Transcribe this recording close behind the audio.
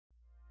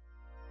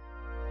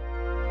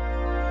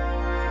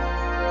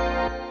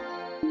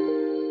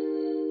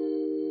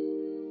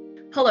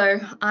Hello,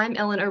 I'm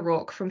Ellen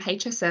O'Rourke from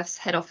HSF's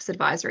Head Office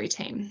Advisory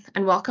Team,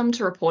 and welcome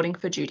to Reporting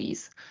for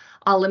Duties,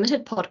 our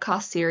limited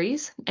podcast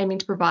series aiming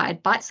to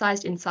provide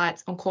bite-sized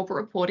insights on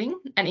corporate reporting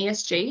and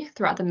ESG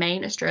throughout the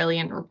main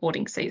Australian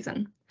reporting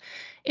season.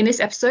 In this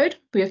episode,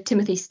 we have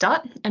Timothy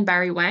Stutt and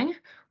Barry Wang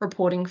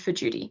reporting for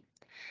duty.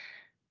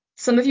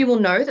 Some of you will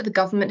know that the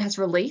government has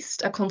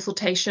released a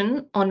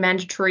consultation on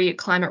mandatory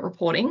climate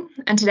reporting,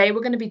 and today we're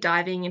going to be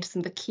diving into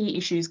some of the key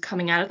issues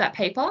coming out of that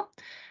paper,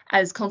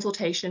 as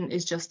consultation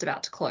is just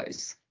about to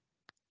close.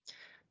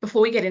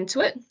 Before we get into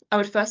it, I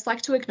would first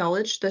like to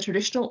acknowledge the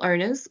traditional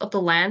owners of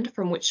the land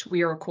from which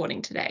we are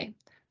recording today,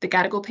 the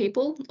Gadigal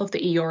people of the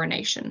Eora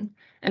Nation,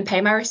 and pay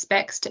my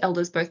respects to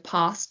elders both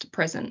past,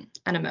 present,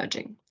 and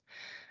emerging.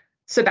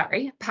 So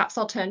Barry, perhaps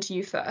I'll turn to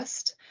you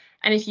first.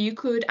 And if you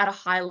could, at a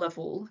high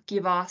level,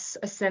 give us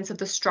a sense of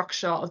the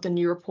structure of the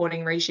new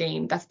reporting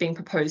regime that's being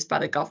proposed by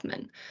the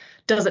government.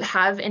 Does it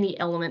have any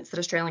elements that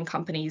Australian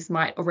companies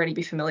might already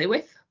be familiar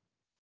with?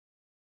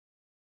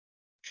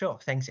 Sure,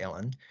 thanks,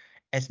 Ellen.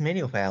 As many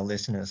of our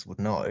listeners would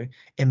know,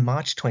 in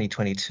March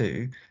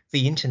 2022,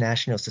 the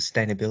International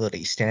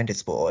Sustainability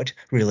Standards Board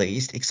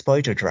released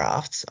exposure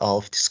drafts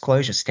of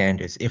disclosure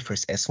standards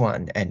IFRS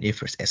S1 and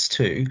IFRS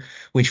S2,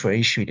 which were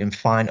issued in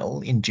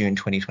final in June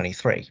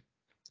 2023.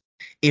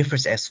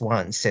 IFRS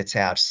S1 sets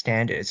out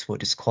standards for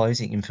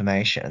disclosing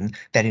information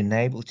that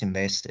enables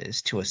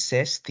investors to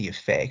assess the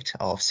effect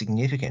of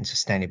significant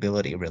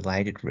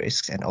sustainability-related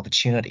risks and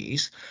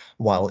opportunities,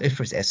 while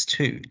IFRS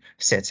S2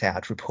 sets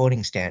out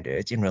reporting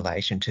standards in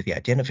relation to the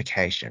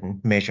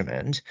identification,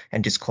 measurement,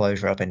 and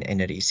disclosure of an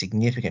entity's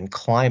significant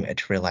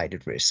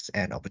climate-related risks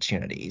and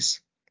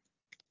opportunities.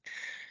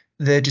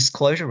 The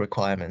disclosure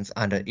requirements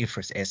under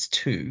IFRS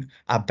S2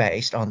 are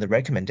based on the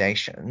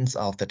recommendations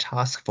of the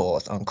Task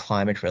Force on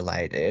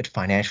Climate-Related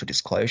Financial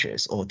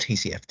Disclosures, or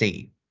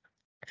TCFD.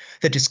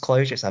 The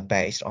disclosures are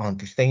based on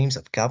the themes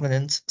of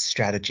governance,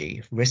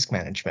 strategy, risk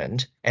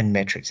management, and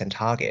metrics and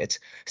targets,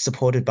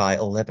 supported by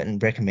 11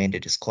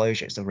 recommended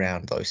disclosures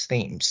around those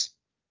themes.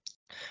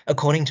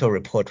 According to a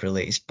report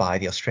released by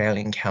the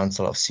Australian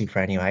Council of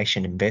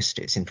Superannuation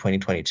Investors in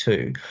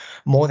 2022,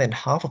 more than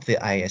half of the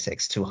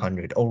ASX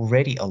 200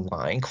 already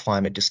align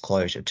climate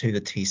disclosure to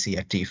the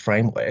TCFD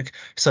framework,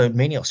 so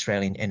many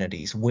Australian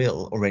entities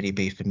will already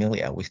be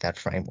familiar with that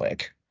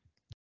framework.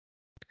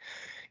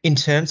 In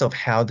terms of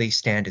how these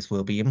standards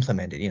will be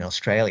implemented in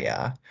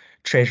Australia,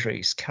 Treasury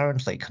is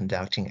currently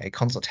conducting a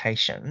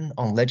consultation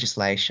on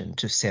legislation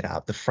to set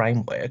up the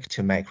framework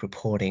to make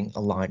reporting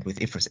aligned with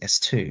IFRS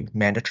S2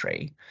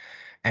 mandatory.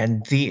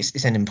 And this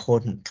is an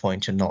important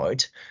point to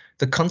note.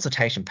 The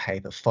consultation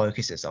paper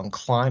focuses on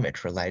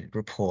climate-related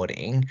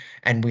reporting,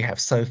 and we have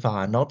so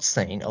far not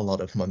seen a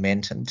lot of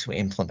momentum to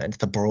implement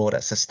the broader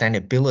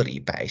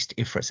sustainability-based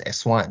IFRS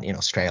S1 in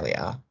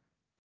Australia.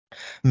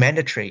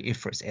 Mandatory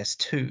IFRS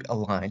S2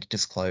 aligned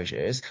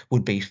disclosures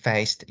would be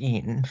phased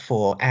in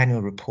for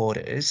annual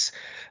reporters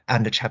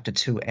under Chapter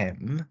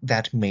 2M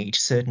that meet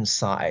certain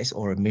size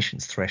or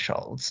emissions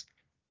thresholds.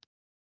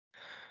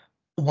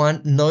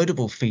 One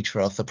notable feature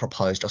of the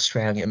proposed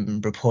Australian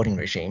reporting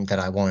regime that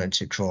I wanted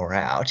to draw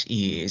out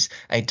is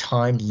a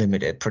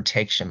time-limited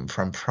protection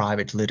from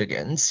private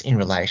litigants in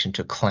relation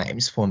to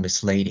claims for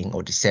misleading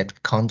or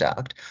deceptive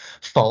conduct,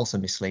 false or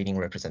misleading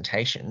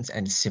representations,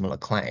 and similar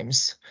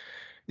claims.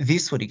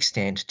 This would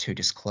extend to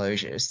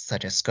disclosures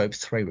such as Scope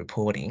 3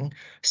 reporting,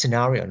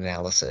 scenario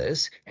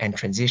analysis, and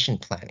transition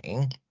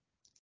planning,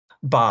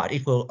 but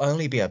it will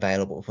only be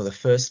available for the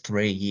first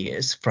 3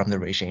 years from the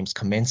regime's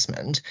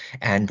commencement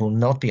and will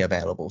not be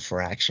available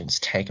for actions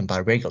taken by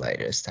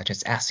regulators such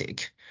as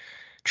ASIC.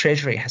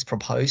 Treasury has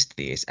proposed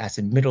this as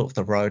a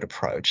middle-of-the-road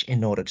approach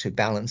in order to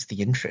balance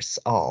the interests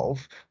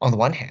of, on the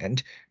one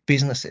hand,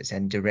 businesses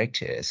and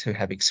directors who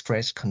have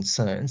expressed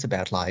concerns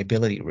about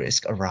liability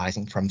risk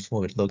arising from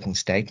forward-looking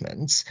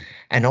statements,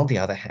 and on the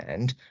other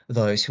hand,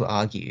 those who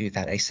argue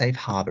that a safe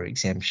harbour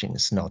exemption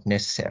is not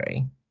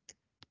necessary.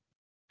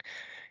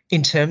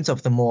 In terms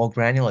of the more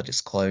granular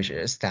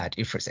disclosures that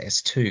IFRS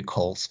S2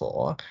 calls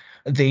for,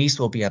 these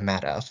will be a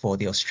matter for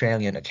the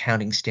Australian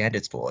Accounting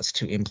Standards Boards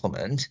to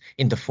implement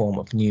in the form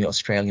of new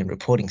Australian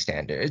reporting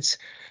standards,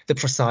 the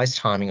precise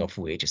timing of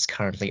which is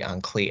currently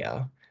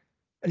unclear.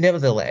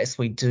 Nevertheless,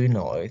 we do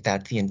know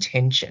that the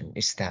intention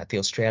is that the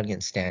Australian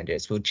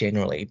standards will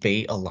generally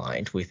be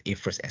aligned with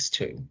IFRS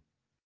S2.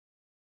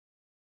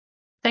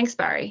 Thanks,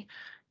 Barry.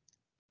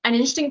 An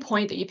interesting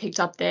point that you picked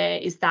up there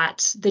is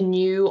that the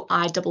new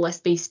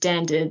ISSB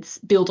standards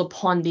build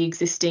upon the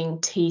existing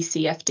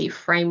TCFD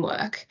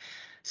framework.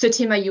 So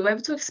Tim, are you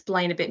able to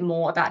explain a bit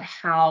more about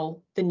how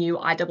the new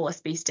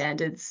ISSB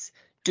standards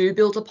do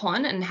build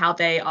upon and how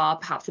they are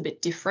perhaps a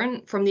bit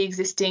different from the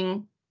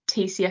existing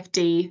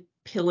TCFD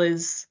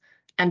pillars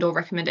and or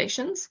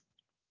recommendations?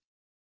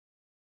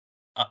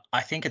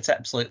 I think it's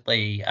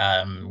absolutely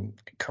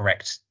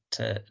correct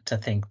to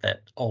think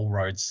that all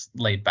roads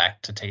lead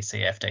back to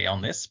TCFD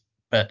on this,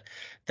 but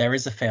there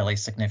is a fairly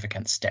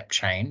significant step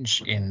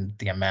change in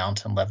the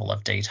amount and level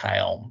of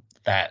detail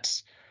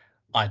that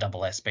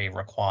ISSB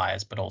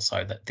requires, but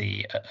also that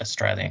the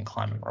Australian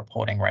climate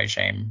reporting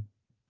regime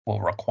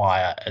will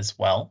require as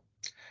well.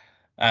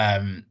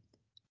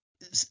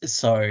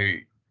 So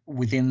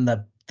within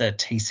the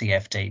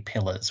TCFD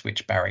pillars,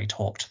 which Barry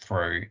talked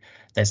through,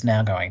 there's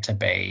now going to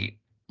be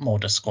more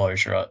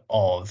disclosure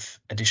of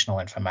additional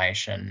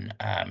information,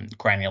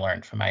 granular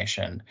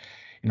information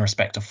in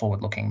respect to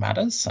forward-looking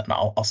matters. And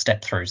I'll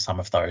step through some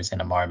of those in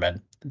a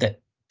moment.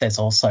 That there's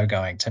also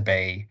going to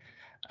be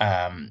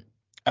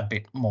a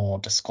bit more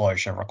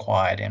disclosure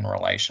required in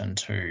relation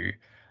to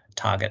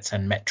targets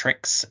and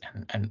metrics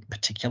and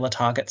particular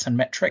targets and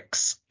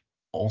metrics.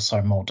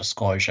 Also more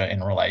disclosure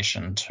in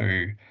relation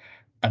to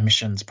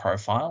emissions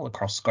profile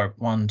across scope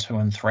 1, 2,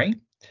 and 3.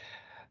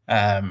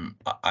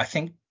 I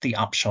think the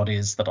upshot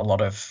is that a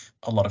lot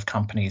of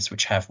companies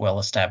which have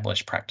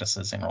well-established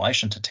practices in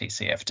relation to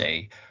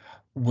TCFD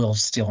will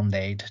still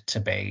need to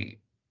be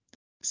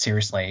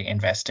seriously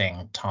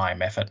investing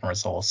time, effort, and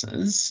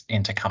resources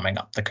into coming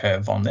up the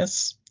curve on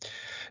this.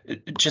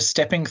 Just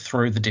stepping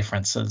through the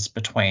differences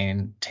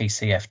between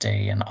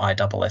TCFD and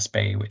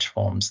ISSB, which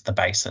forms the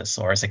basis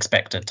or is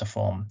expected to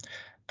form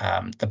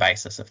the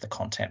basis of the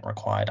content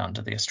required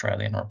under the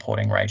Australian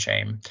reporting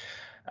regime.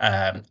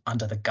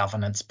 Under the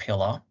governance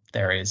pillar,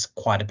 there is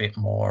quite a bit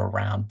more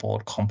around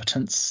board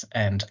competence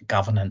and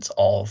governance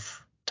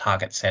of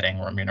target setting,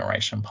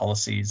 remuneration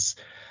policies,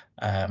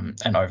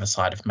 and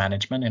oversight of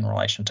management in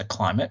relation to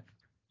climate.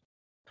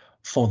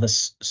 For the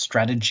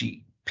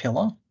strategy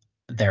pillar,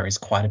 there is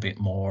quite a bit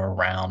more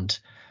around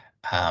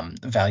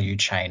value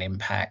chain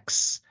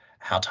impacts,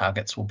 how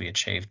targets will be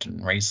achieved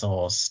and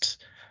resourced,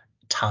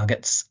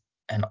 targets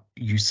and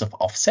use of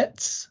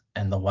offsets,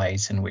 and the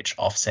ways in which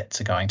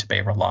offsets are going to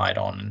be relied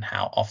on and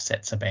how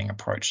offsets are being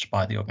approached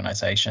by the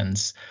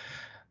organisations.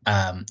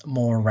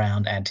 More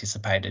around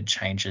anticipated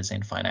changes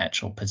in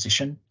financial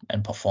position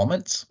and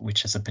performance,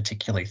 which is a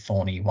particularly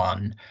thorny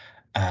one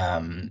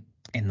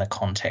in the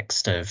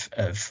context of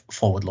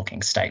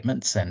forward-looking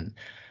statements and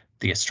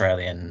the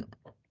Australian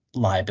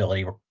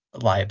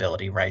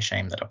liability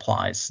regime that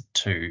applies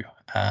to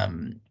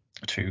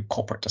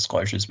corporate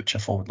disclosures, which are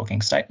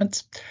forward-looking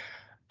statements.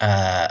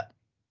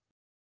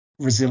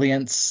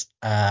 Resilience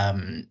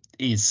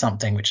is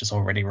something which is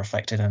already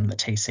reflected in the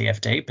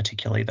TCFD,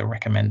 particularly the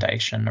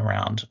recommendation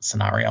around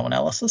scenario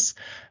analysis,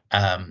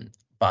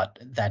 but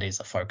that is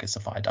a focus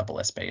of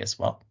ISSB as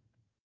well.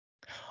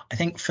 I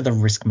think for the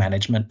risk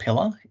management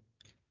pillar,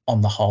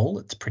 on the whole,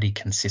 it's pretty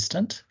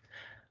consistent.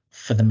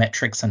 For the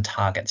metrics and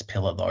targets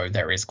pillar, though,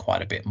 there is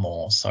quite a bit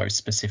more, so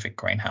specific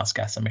greenhouse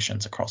gas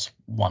emissions across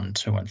 1,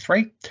 2, and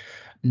 3.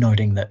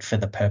 Noting that for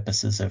the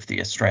purposes of the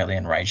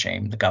Australian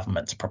regime, the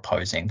government's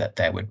proposing that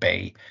there would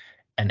be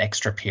an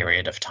extra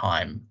period of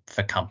time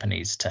for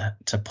companies to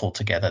pull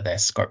together their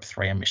scope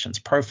 3 emissions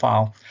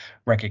profile,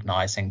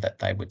 recognising that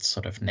they would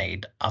sort of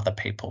need other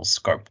people's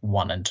scope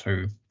 1 and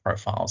 2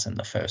 profiles in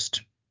the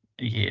first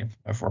year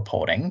of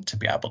reporting to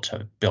be able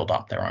to build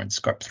up their own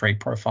scope 3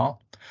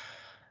 profile.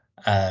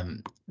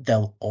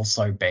 There'll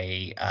also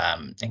be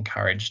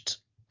encouraged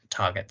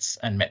targets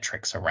and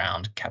metrics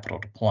around capital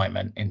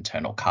deployment,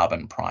 internal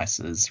carbon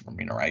prices,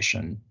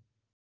 remuneration,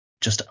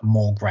 just a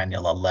more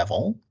granular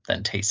level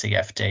than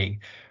TCFD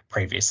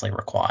previously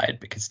required,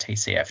 because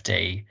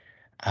TCFD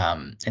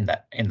in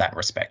that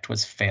respect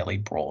was fairly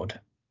broad.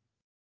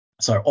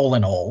 So all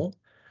in all,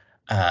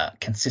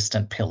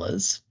 consistent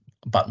pillars,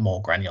 but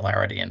more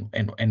granularity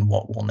in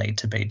what will need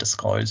to be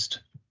disclosed.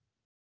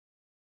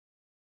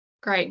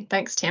 Great,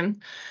 thanks, Tim.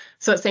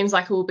 So it seems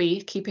like we'll be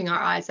keeping our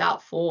eyes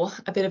out for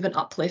a bit of an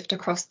uplift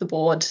across the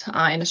board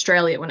in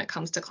Australia when it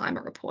comes to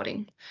climate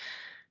reporting.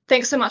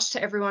 Thanks so much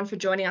to everyone for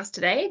joining us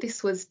today.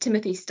 This was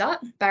Timothy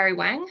Stutt, Barry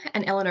Wang,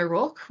 and Ellen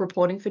O'Rourke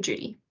reporting for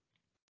duty.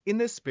 In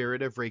the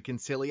spirit of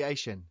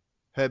reconciliation,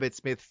 Herbert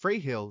Smith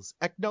Freehills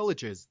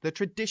acknowledges the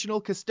traditional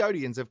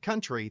custodians of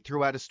country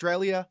throughout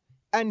Australia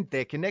and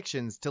their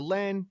connections to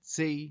land,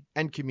 sea,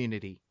 and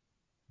community.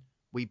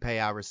 We pay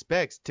our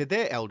respects to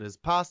their elders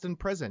past and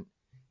present,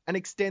 and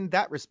extend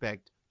that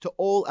respect to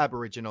all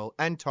Aboriginal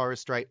and Torres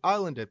Strait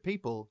Islander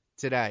people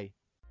today.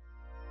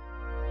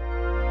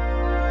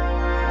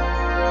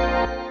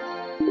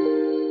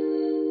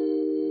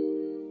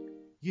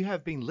 You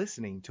have been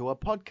listening to a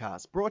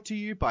podcast brought to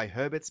you by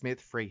Herbert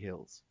Smith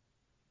Freehills.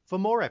 For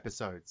more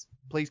episodes,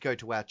 please go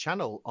to our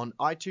channel on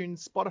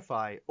iTunes,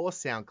 Spotify, or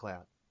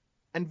SoundCloud,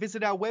 and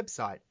visit our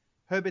website,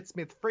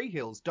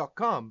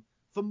 herbertsmithfreehills.com,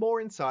 for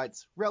more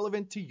insights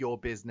relevant to your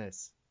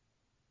business.